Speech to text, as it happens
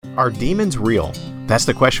Are demons real? That's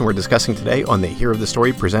the question we're discussing today on the Hero of the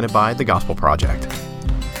Story presented by The Gospel Project.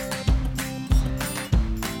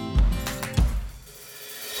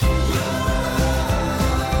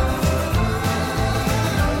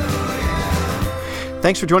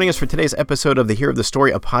 Thanks for joining us for today's episode of The Hero of the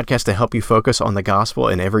Story, a podcast to help you focus on the gospel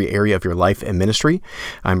in every area of your life and ministry.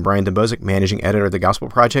 I'm Brian Dembowczyk, managing editor of The Gospel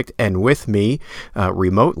Project, and with me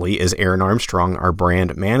remotely is Aaron Armstrong, our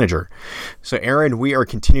brand manager. So, Aaron, we are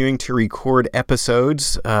continuing to record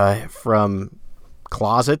episodes from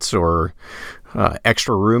closets or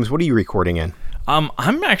extra rooms. What are you recording in?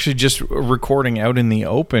 I'm actually just recording out in the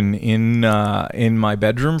open in my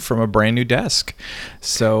bedroom from a brand new desk.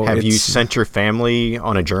 So have you sent your family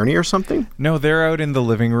on a journey or something? No, they're out in the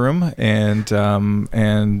living room and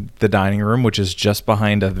the dining room, which is just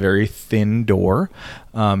behind a very thin door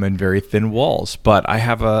and very thin walls. But I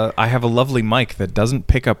have a lovely mic that doesn't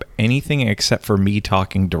pick up anything except for me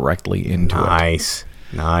talking directly into it.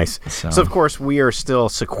 Nice. So, of course, we are still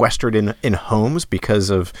sequestered in homes because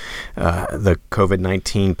of the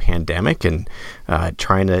COVID-19 pandemic and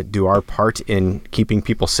trying to do our part in keeping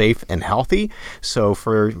people safe and healthy. So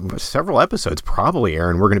for several episodes, probably,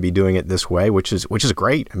 Aaron, we're going to be doing it this way, which is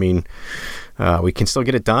great. I mean, we can still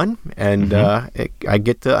get it done, and I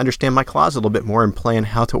get to understand my closet a little bit more and plan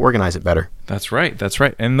how to organize it better. That's right.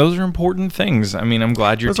 And those are important things. I mean, I'm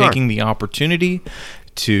glad you're taking the opportunity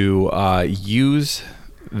to use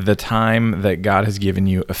the time that God has given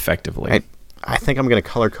you effectively. I think I'm going to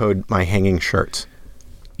color code my hanging shirts.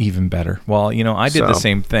 Even better. Well, I did the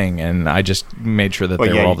same thing, and I just made sure that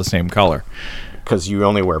they were all the same color. Because you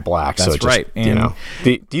only wear black. That's so right. And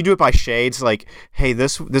do you do it by shades? Like, hey,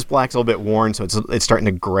 this black's a little bit worn, so it's starting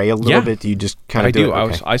to gray a little bit. Do you just kind of do it?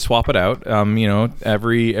 Okay. I swap it out.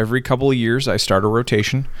 Every couple of years, I start a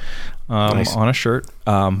rotation on a shirt.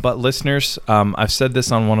 But listeners, I've said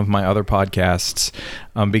this on one of my other podcasts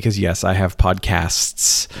because, yes, I have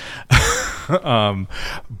podcasts.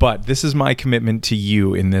 But this is my commitment to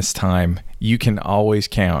you in this time. You can always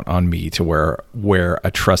count on me to wear a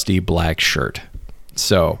trusty black shirt.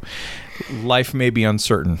 So life may be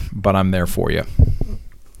uncertain, but I'm there for you.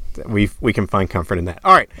 We can find comfort in that.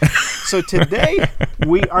 All right. So today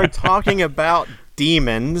we are talking about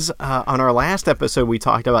demons. On our last episode, we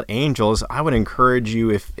talked about angels. I would encourage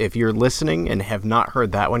you, if you're listening and have not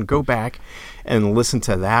heard that one, go back and listen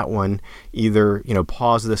to that one. Either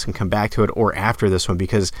pause this and come back to it, or after this one,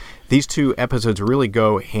 because these two episodes really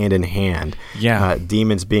go hand in hand. Yeah,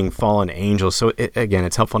 demons being fallen angels. So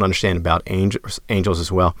it's helpful to understand about angels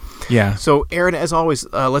as well. Yeah. So Aaron, as always,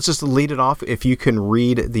 let's just lead it off. If you can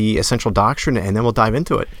read the essential doctrine, and then we'll dive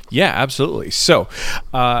into it. Yeah, absolutely. So,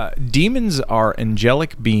 demons are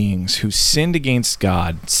angelic beings who sinned against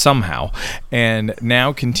God somehow, and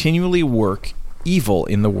now continually work evil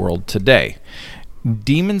in the world today.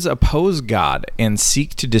 Demons oppose God and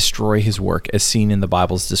seek to destroy his work, as seen in the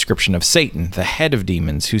Bible's description of Satan, the head of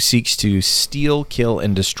demons, who seeks to steal, kill,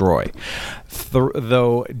 and destroy.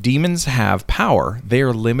 Though demons have power, they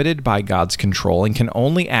are limited by God's control and can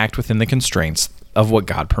only act within the constraints of what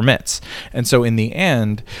God permits. And so in the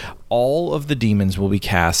end, all of the demons will be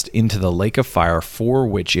cast into the lake of fire for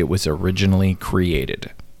which it was originally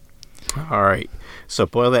created. All right. So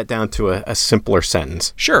boil that down to a simpler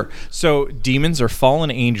sentence. Sure. So demons are fallen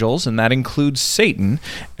angels, and that includes Satan,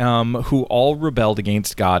 who all rebelled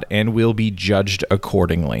against God and will be judged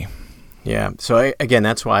accordingly. Yeah. So again,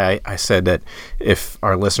 that's why I said that if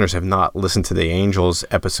our listeners have not listened to the angels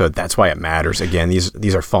episode, that's why it matters. Again,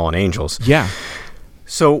 these are fallen angels. Yeah.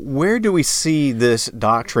 So where do we see this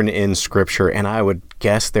doctrine in Scripture? And I would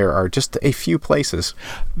guess there are just a few places.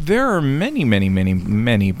 There are many, many, many,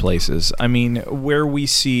 many places. I mean, where we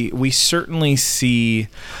certainly see,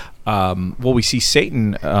 we see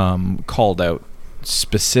Satan called out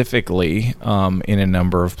specifically in a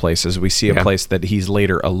number of places. We see a place that he's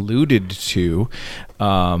later alluded to.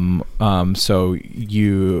 So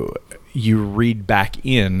you read back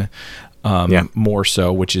in more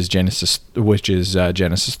so, which is Genesis 3 in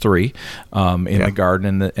the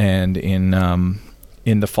garden and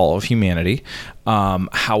in the fall of humanity.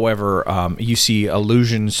 However, you see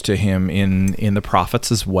allusions to him in the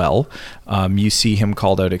prophets as well. You see him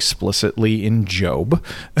called out explicitly in Job,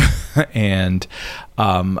 and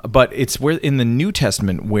but it's where in the New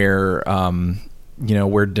Testament where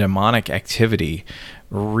where demonic activity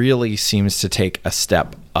really seems to take a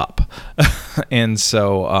step up, and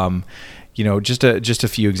so. Just a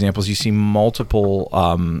few examples. You see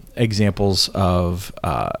multiple examples of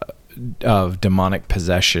demonic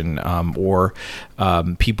possession, or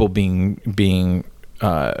people being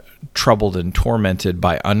troubled and tormented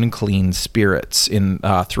by unclean spirits in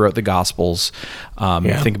throughout the Gospels.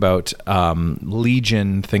 Think about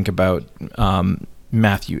Legion. Think about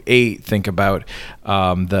Matthew 8. Think about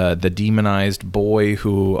the demonized boy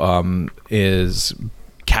who is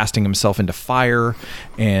casting himself into fire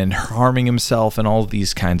and harming himself, and all of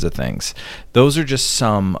these kinds of things. Those are just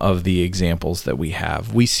some of the examples that we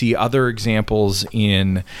have. We see other examples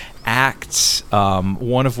in Acts,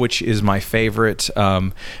 one of which is my favorite,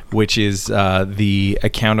 which is the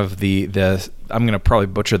account of the I'm going to probably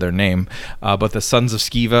butcher their name, but the sons of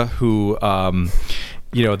Sceva, who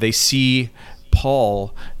they see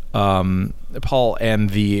Paul and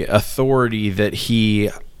the authority that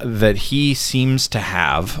he seems to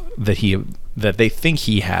have, that they think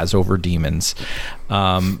he has over demons,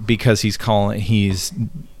 because he's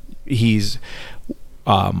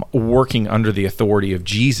working under the authority of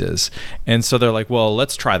Jesus. And so they're like, well,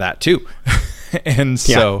 let's try that too. And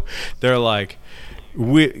so they're like,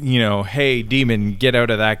 hey, demon, get out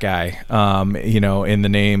of that guy, in the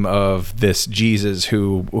name of this Jesus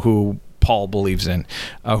who Paul believes in,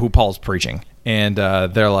 who Paul's preaching. And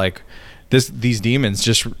they're like, these demons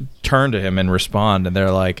just turn to him and respond, and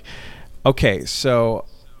they're like, okay, so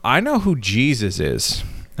I know who Jesus is,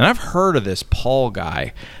 and I've heard of this Paul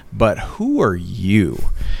guy, but who are you?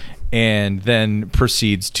 And then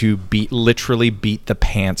proceeds to literally beat the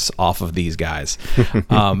pants off of these guys.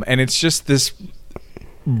 And it's just this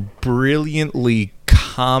brilliantly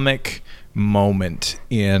comic moment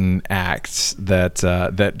in Acts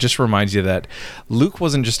that just reminds you that Luke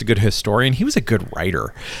wasn't just a good historian, he was a good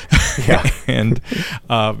writer. and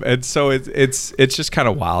so it's just kind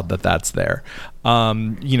of wild that that's there.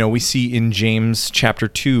 We see in James chapter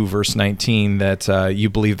 2 verse 19 that you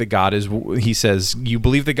believe that God is, he says, you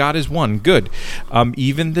believe that God is one. Good.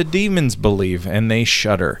 Even the demons believe and they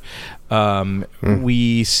shudder.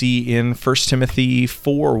 We see in 1 Timothy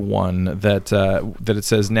 4:1 that it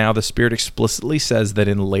says, now the Spirit explicitly says that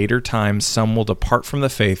in later times some will depart from the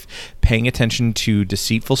faith, paying attention to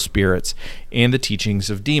deceitful spirits and the teachings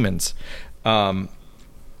of demons.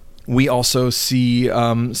 We also see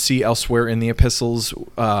elsewhere in the epistles,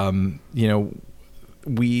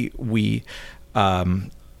 we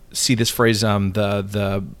see this phrase,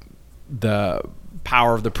 the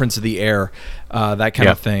power of the prince of the air, that kind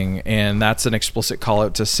of thing, and that's an explicit call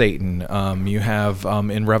out to Satan. You have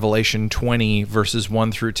in Revelation 20 verses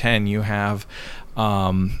 1 through 10, you have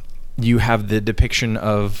the depiction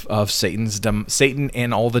of Satan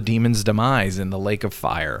and all the demons' demise in the lake of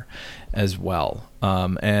fire as well.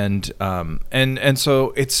 And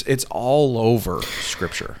so it's all over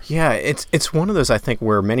Scripture. Yeah, it's one of those, I think,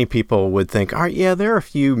 where many people would think, all right, yeah, there are a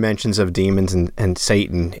few mentions of demons and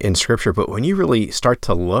Satan in Scripture, but when you really start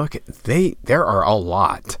to look, there are a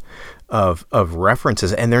lot of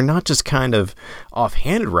references, and they're not just kind of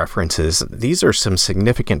offhanded references. These are some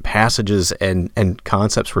significant passages and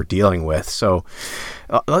concepts we're dealing with. So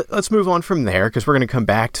let's move on from there, because we're going to come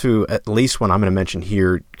back to at least one I'm going to mention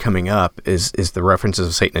here coming up is the references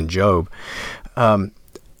of Satan and Job.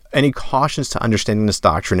 Any cautions to understanding this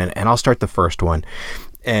doctrine? And I'll start the first one.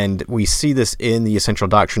 And we see this in the essential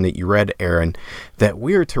doctrine that you read, Aaron, that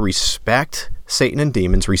we are to respect Satan and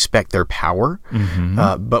demons, respect their power,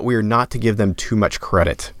 but we are not to give them too much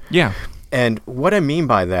credit. Yeah. And what I mean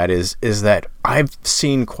by that is that I've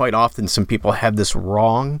seen quite often some people have this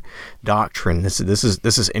wrong doctrine. This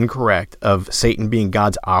is incorrect, of Satan being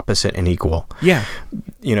God's opposite and equal. Yeah.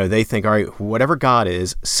 They think, all right, whatever God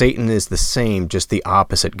is, Satan is the same, just the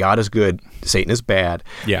opposite. God is good, Satan is bad,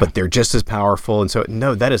 but they're just as powerful. And so,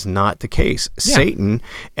 no, that is not the case. Yeah. Satan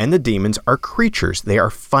and the demons are creatures. They are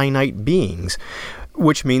finite beings,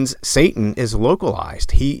 which means Satan is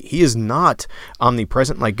localized. He is not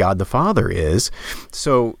omnipresent like God the Father is.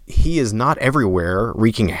 So he is not everywhere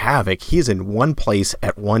wreaking havoc. He is in one place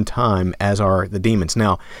at one time, as are the demons.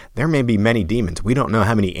 Now, there may be many demons. We don't know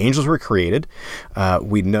how many angels were created.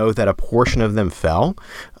 We know that a portion of them fell.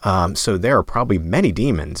 So there are probably many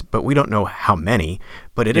demons, but we don't know how many.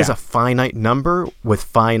 But it is a finite number with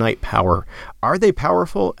finite power. Are they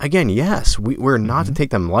powerful? Again, yes. We're not to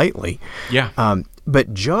take them lightly. Yeah.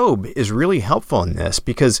 But Job is really helpful in this,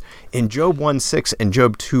 because in Job 1:6 and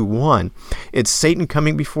Job 2:1, it's Satan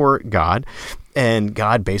coming before God, and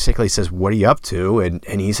God basically says, what are you up to?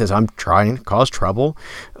 And he says, I'm trying to cause trouble.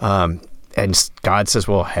 And God says,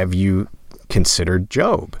 well, have you considered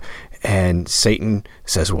Job? And Satan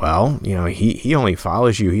says, well, he only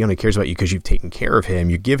follows you. He only cares about you because you've taken care of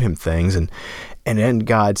him. You give him things. And then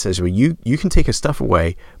God says, well, you can take his stuff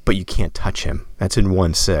away, but you can't touch him. That's in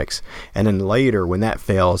 1:6. And then later, when that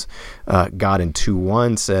fails, God in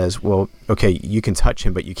 2:1 says, well, okay, you can touch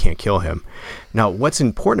him, but you can't kill him. Now, what's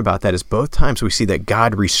important about that is both times we see that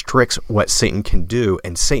God restricts what Satan can do,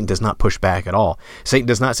 and Satan does not push back at all. Satan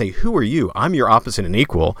does not say, who are you? I'm your opposite and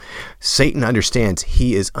equal. Satan understands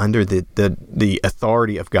he is under the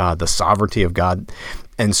authority of God, the sovereignty of God.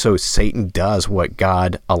 And so Satan does what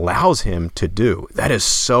God allows him to do. That is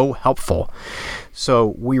so helpful.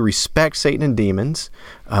 So we respect Satan and demons.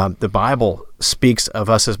 The Bible speaks of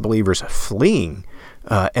us as believers fleeing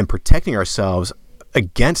and protecting ourselves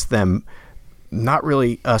against them, not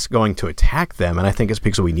really us going to attack them. And I think it's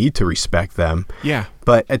because we need to respect them. Yeah.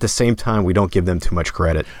 But at the same time, we don't give them too much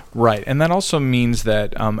credit. Right. And that also means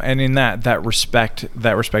that, and in that respect,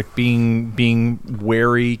 being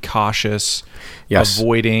wary, cautious, yes,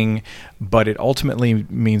 avoiding, but it ultimately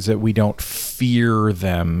means that we don't fear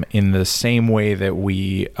them in the same way that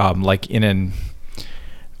we,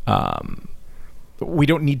 we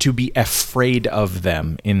don't need to be afraid of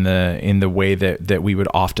them in the way that we would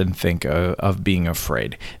often think of being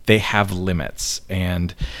afraid. They have limits,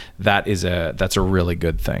 and that's a really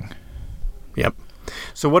good thing. Yep.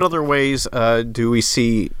 So what other ways do we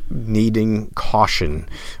see needing caution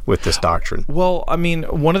with this doctrine? Well, I mean,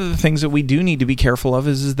 one of the things that we do need to be careful of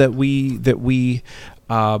is that we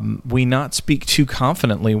not speak too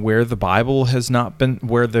confidently where the Bible has not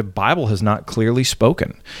clearly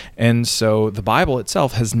spoken. And so the Bible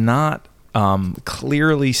itself has not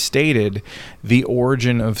clearly stated the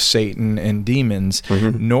origin of Satan and demons,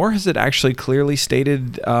 nor has it actually clearly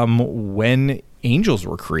stated when angels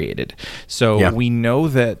were created. So we know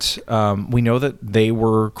that they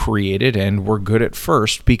were created and were good at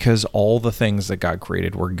first because all the things that God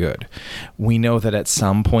created were good. We know that at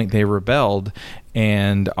some point they rebelled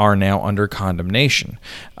and are now under condemnation.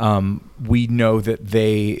 We know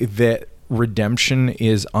that redemption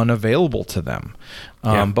is unavailable to them.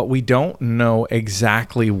 But we don't know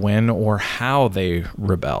exactly when or how they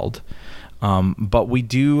rebelled. But we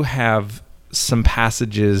do have some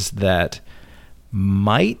passages that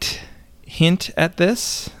might hint at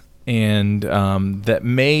this, and that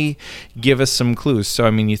may give us some clues. So,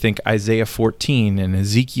 I mean, you think Isaiah 14 and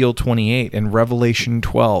Ezekiel 28 and Revelation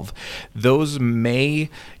 12, those may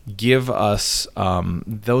give us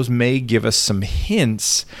some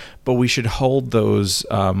hints, but we should hold those.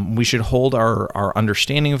 We should hold our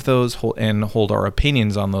understanding of those and hold our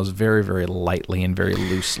opinions on those very, very lightly and very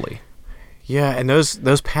loosely. Yeah, and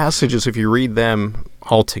those passages, if you read them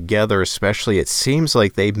all together, especially, it seems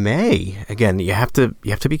like they may. Again, you have to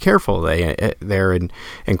be careful there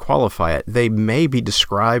and qualify it. They may be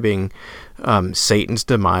describing Satan's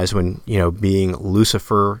demise when being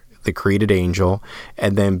Lucifer, the created angel,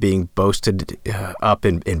 and then being boasted up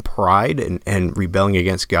in pride and rebelling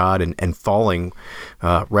against God and falling.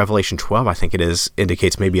 Revelation 12, I think it is,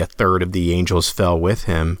 indicates maybe a third of the angels fell with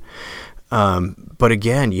him. But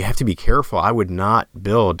again, you have to be careful. I would not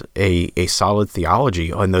build a solid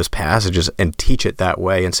theology on those passages and teach it that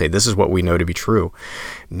way and say, this is what we know to be true.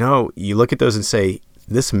 No, you look at those and say,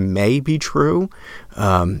 this may be true,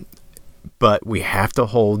 but we have to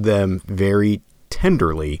hold them very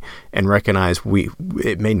tenderly and recognize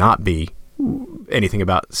it may not be anything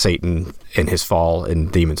about Satan and his fall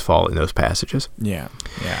and demons' fall in those passages. Yeah,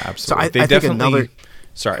 absolutely. So I think another...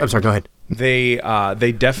 Sorry. I'm sorry, go ahead. They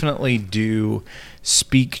definitely do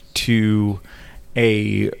speak to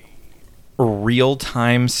a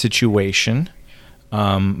real-time situation,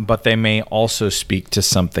 but they may also speak to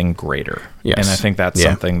something greater. Yes. And I think that's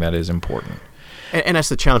something that is important. And that's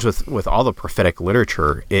the challenge with all the prophetic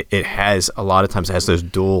literature. It has a lot of times has those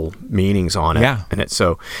dual meanings on it. Yeah. And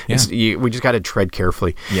we just got to tread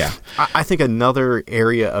carefully. Yeah. I think another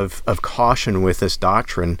area of caution with this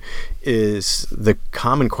doctrine is the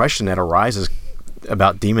common question that arises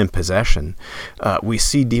about demon possession. We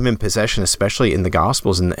see demon possession, especially in the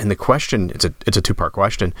Gospels, and the question, it's a two-part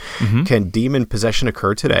question. Mm-hmm. Can demon possession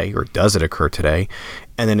occur today, or does it occur today?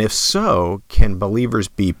 And then if so, can believers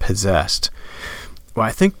be possessed? Well,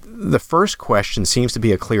 I think the first question seems to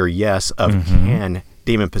be a clear yes of can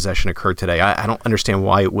demon possession occur today. I don't understand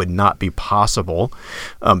why it would not be possible.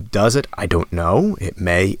 Does it? I don't know. It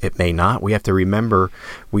may not. We have to remember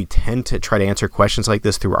we tend to try to answer questions like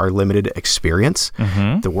this through our limited experience.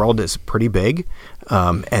 Mm-hmm. The world is pretty big,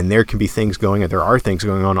 and there are things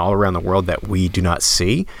going on all around the world that we do not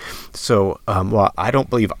see. So while I don't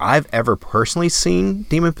believe I've ever personally seen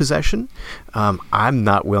demon possession, I'm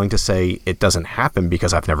not willing to say it doesn't happen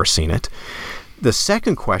because I've never seen it. The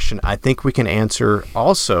second question, I think we can answer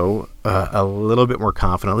also a little bit more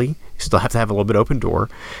confidently. You still have to have a little bit open door.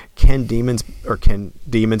 Can demons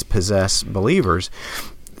possess believers?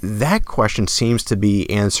 That question seems to be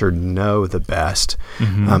answered no the best.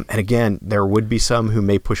 And again, there would be some who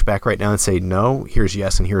may push back right now and say, no, here's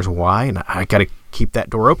yes and here's why. And I got to keep that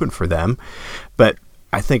door open for them. But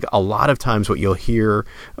I think a lot of times what you'll hear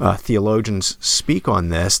theologians speak on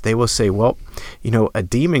this, they will say, well, a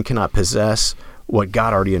demon cannot possess what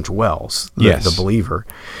God already indwells, the believer.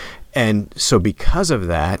 And so because of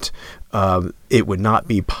that, it would not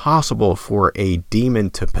be possible for a demon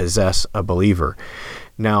to possess a believer.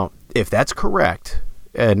 Now, if that's correct,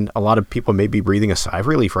 and a lot of people may be breathing a sigh of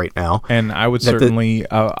relief right now. And I would certainly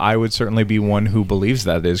be one who believes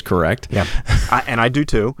that is correct. Yeah, and I do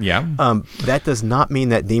too. Yeah. That does not mean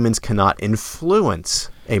that demons cannot influence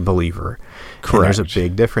a believer. Correct. And there's a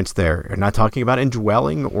big difference there. We're not talking about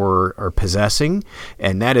indwelling or possessing,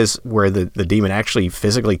 and that is where the demon actually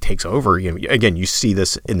physically takes over. Again, you see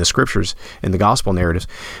this in the scriptures, in the gospel narratives.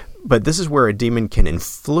 But this is where a demon can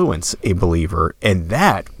influence a believer, and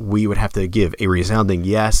that we would have to give a resounding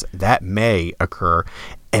yes, that may occur,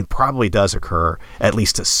 and probably does occur, at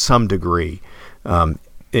least to some degree,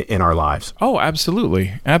 in our lives. Oh,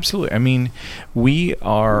 absolutely. Absolutely. I mean,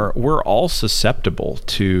 we're all susceptible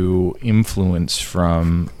to influence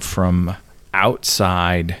from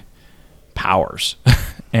outside powers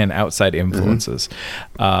and outside influences,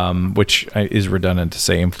 which is redundant to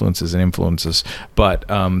say influences and influences, but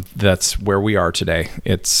that's where we are today.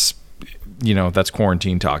 It's, that's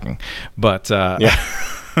quarantine talking, but but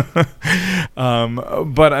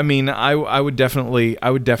I mean, I would definitely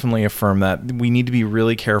affirm that we need to be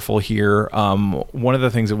really careful here. One of the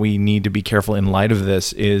things that we need to be careful in light of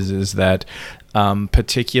this is that,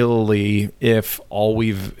 particularly if all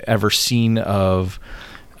we've ever seen of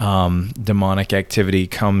demonic activity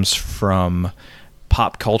comes from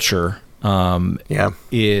pop culture,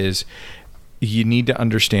 is you need to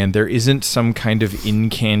understand there isn't some kind of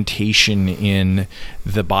incantation in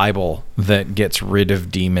the Bible that gets rid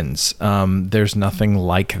of demons. There's nothing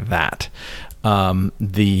like that.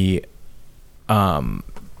 This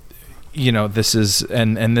is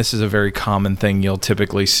this is a very common thing. You'll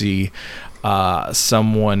typically see you'll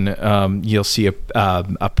see a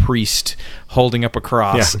priest holding up a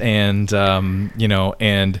cross and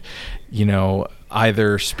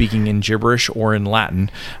either speaking in gibberish or in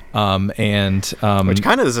Latin, which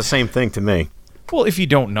kind of is the same thing to me. Well, if you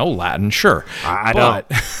don't know Latin, sure. I don't.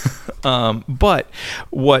 And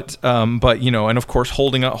of course,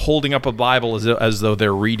 holding up a Bible as though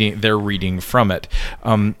they're reading from it.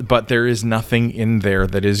 But there is nothing in there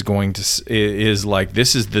that is going to is like,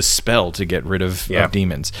 this is the spell to get rid of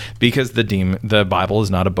demons, because the Bible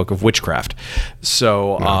is not a book of witchcraft.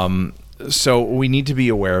 So so we need to be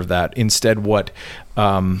aware of that. Instead, what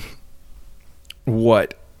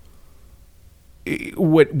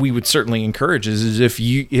we would certainly encourage is if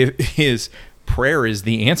prayer is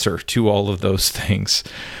the answer to all of those things,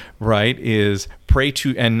 right? Is pray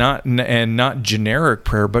to, and not generic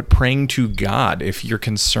prayer, but praying to God. If you're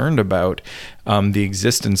concerned about the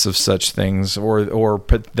existence of such things, or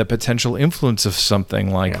the potential influence of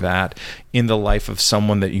something like that in the life of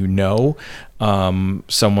someone that you know,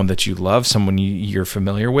 someone that you love, someone you're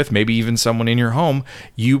familiar with, maybe even someone in your home,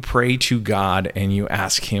 you pray to God and you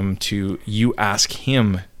ask him to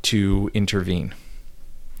intervene.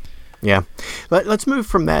 Yeah. Let's move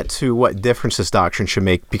from that to what difference this doctrine should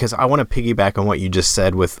make, because I want to piggyback on what you just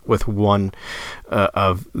said with one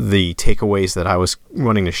of the takeaways that I was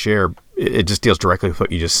wanting to share. It just deals directly with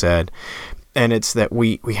what you just said. And it's that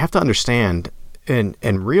we have to understand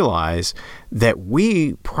and realize that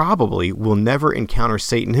we probably will never encounter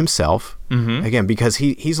Satan himself, again, because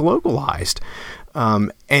he's localized.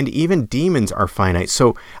 And even demons are finite.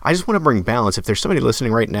 So I just want to bring balance. If there's somebody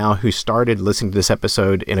listening right now who started listening to this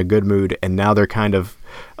episode in a good mood, and now they're kind of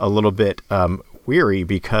a little bit weary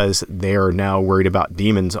because they're now worried about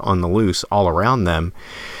demons on the loose all around them,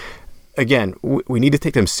 again, we need to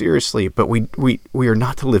take them seriously, but we are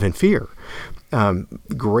not to live in fear.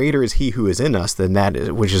 Greater is he who is in us than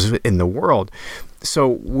that which is in the world. So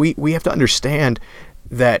we have to understand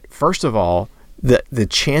that, first of all, the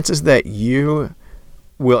chances that you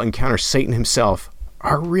will encounter Satan himself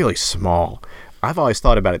are really small. I've always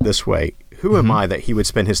thought about it this way. Who am I that he would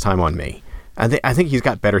spend his time on me? I think he's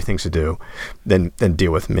got better things to do than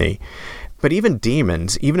deal with me. But even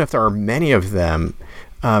demons, even if there are many of them,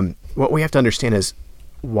 what we have to understand is,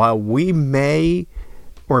 while we may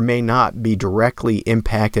or may not be directly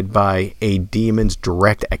impacted by a demon's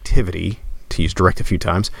direct activity, to use direct a few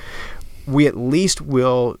times, we at least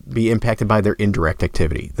will be impacted by their indirect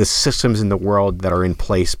activity, the systems in the world that are in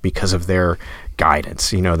place because of their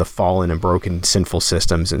guidance, the fallen and broken sinful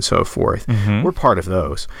systems and so forth. Mm-hmm. We're part of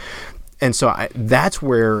those. And so that's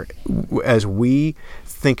where, as we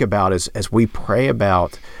think about, as we pray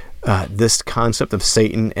about this concept of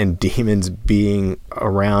Satan and demons being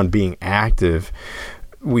around, being active,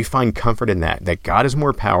 we find comfort in that God is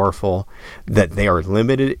more powerful, that they are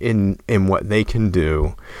limited in what they can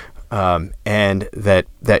do, and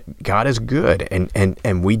that God is good,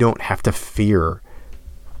 and we don't have to fear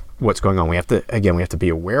what's going on. We have to be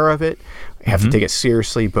aware of it, we have to take it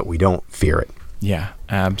seriously, but we don't fear it. Yeah,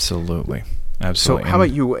 absolutely. So how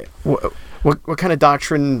about you? What kind of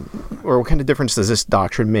doctrine, or what kind of difference does this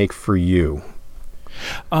doctrine make for you?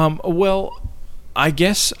 Well, I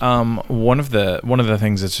guess one of the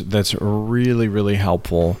things that's really, really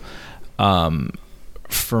helpful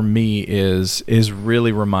for me is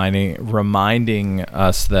really reminding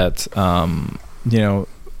us that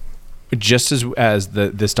just as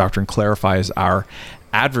this doctrine clarifies our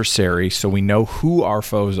adversary, so we know who our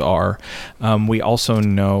foes are, we also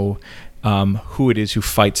know who it is who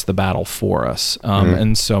fights the battle for us.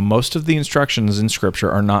 And so most of the instructions in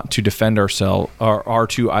Scripture are not to defend ourselves, are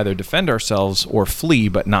to either defend ourselves or flee,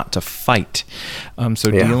 but not to fight.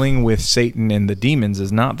 Dealing with Satan and the demons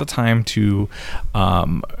is not the time to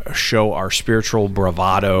show our spiritual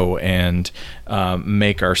bravado and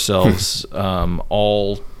make ourselves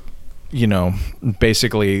all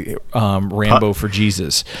basically Rambo for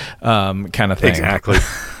Jesus kind of thing. Exactly.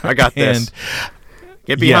 I got this.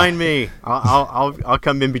 Get behind me. I'll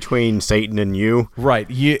come in between Satan and you. Right.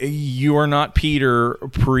 You are not Peter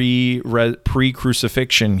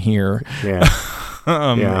pre-crucifixion here. Yeah.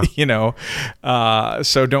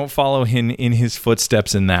 So don't follow in his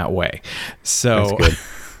footsteps in that way. So that's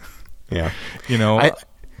good. Yeah.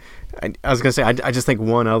 I was going to say, I just think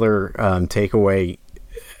one other takeaway,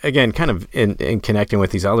 again, kind of in connecting with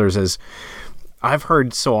these others, is I've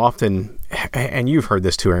heard so often, and you've heard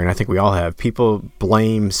this too, Aaron, I think we all have, people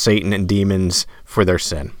blame Satan and demons for their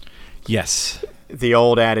sin. Yes. The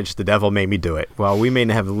old adage, the devil made me do it. Well, we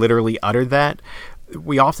may have literally uttered that.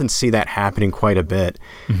 We often see that happening quite a bit.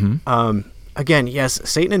 Mm-hmm. Again, yes,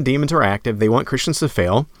 Satan and demons are active. They want Christians to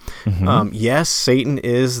fail. Mm-hmm. Yes, Satan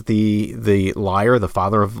is the liar, the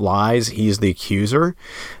father of lies. He's the accuser.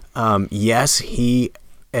 Yes, he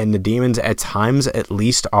and the demons at times at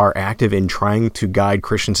least are active in trying to guide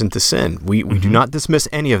Christians into sin. We do not dismiss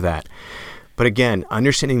any of that. But again,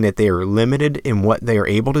 understanding that they are limited in what they are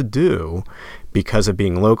able to do because of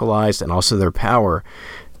being localized and also their power,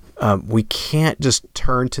 we can't just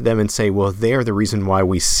turn to them and say, well, they're the reason why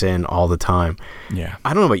we sin all the time. Yeah.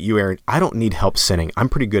 I don't know about you, Aaron. I don't need help sinning. I'm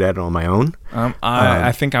pretty good at it on my own.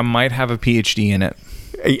 I think I might have a PhD in it.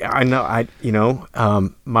 I know.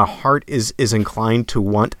 My heart is inclined to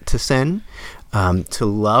want to sin, to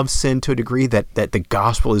love sin to a degree that the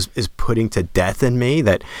gospel is putting to death in me.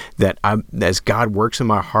 That as God works in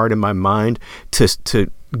my heart and my mind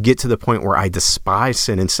to get to the point where I despise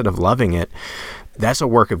sin instead of loving it. That's a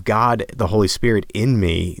work of God, the Holy Spirit in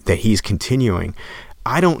me that He's continuing.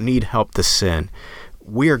 I don't need help to sin.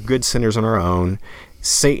 We are good sinners on our own.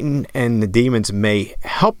 Satan and the demons may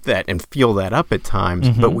help that and fuel that up at times,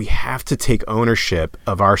 but we have to take ownership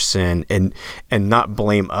of our sin and not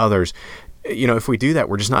blame others. If we do that,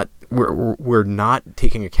 we're not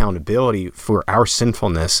taking accountability for our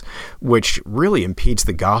sinfulness, which really impedes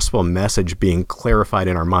the gospel message being clarified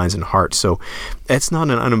in our minds and hearts. So that's not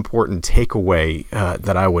an unimportant takeaway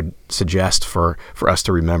that I would suggest for us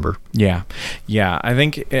to remember. Yeah. I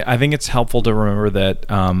think it's helpful to remember that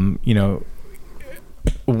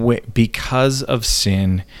because of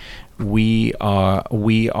sin, we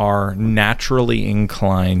are naturally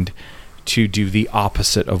inclined to do the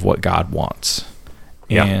opposite of what God wants.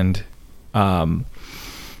 Yeah. And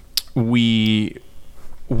we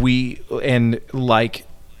like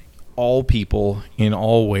all people in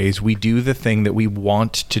all ways, we do the thing that we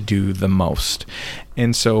want to do the most.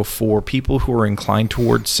 And so for people who are inclined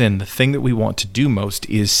towards sin, the thing that we want to do most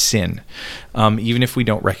is sin, even if we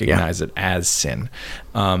don't recognize it as sin.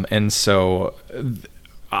 And so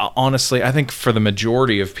honestly, I think for the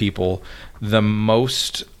majority of people, the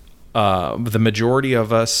majority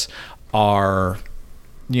of us are,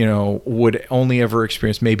 would only ever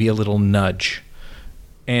experience maybe a little nudge.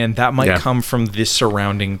 And that might come from the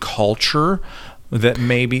surrounding culture that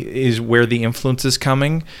maybe is where the influence is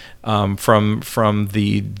coming from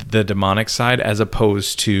the demonic side, as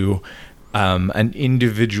opposed to an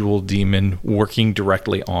individual demon working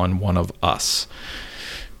directly on one of us.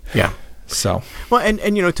 Yeah. So, well, and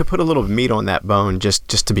to put a little meat on that bone, just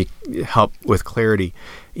to help with clarity,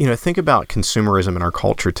 think about consumerism in our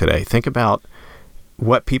culture today. Think about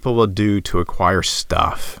what people will do to acquire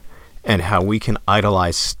stuff and how we can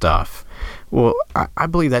idolize stuff. Well, I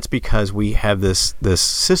believe that's because we have this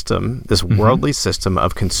system, this worldly system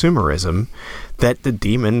of consumerism that the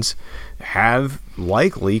demons have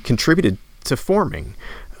likely contributed to forming.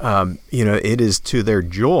 It is to their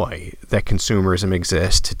joy that consumerism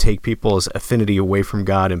exists, to take people's affinity away from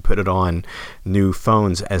God and put it on new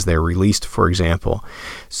phones as they're released, for example.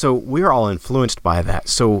 So we're all influenced by that.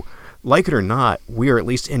 So like it or not, we are at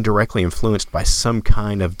least indirectly influenced by some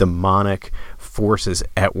kind of demonic forces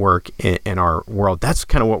at work in our world. That's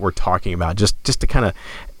kind of what we're talking about, just to kind of,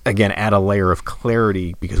 again, add a layer of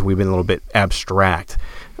clarity, because we've been a little bit abstract,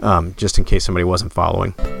 just in case somebody wasn't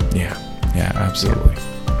following. Yeah, absolutely.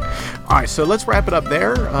 Yeah. All right, so let's wrap it up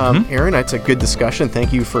there. Aaron, it's a good discussion.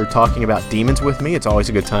 Thank you for talking about demons with me. It's always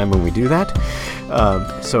a good time when we do that.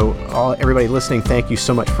 Everybody listening, thank you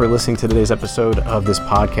so much for listening to today's episode of this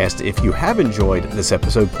podcast. If you have enjoyed this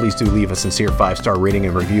episode, please do leave a sincere 5-star rating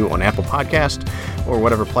and review on Apple Podcast or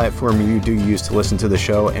whatever platform you do use to listen to the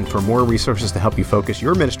show. And for more resources to help you focus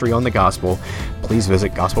your ministry on the gospel, please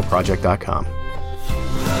visit gospelproject.com.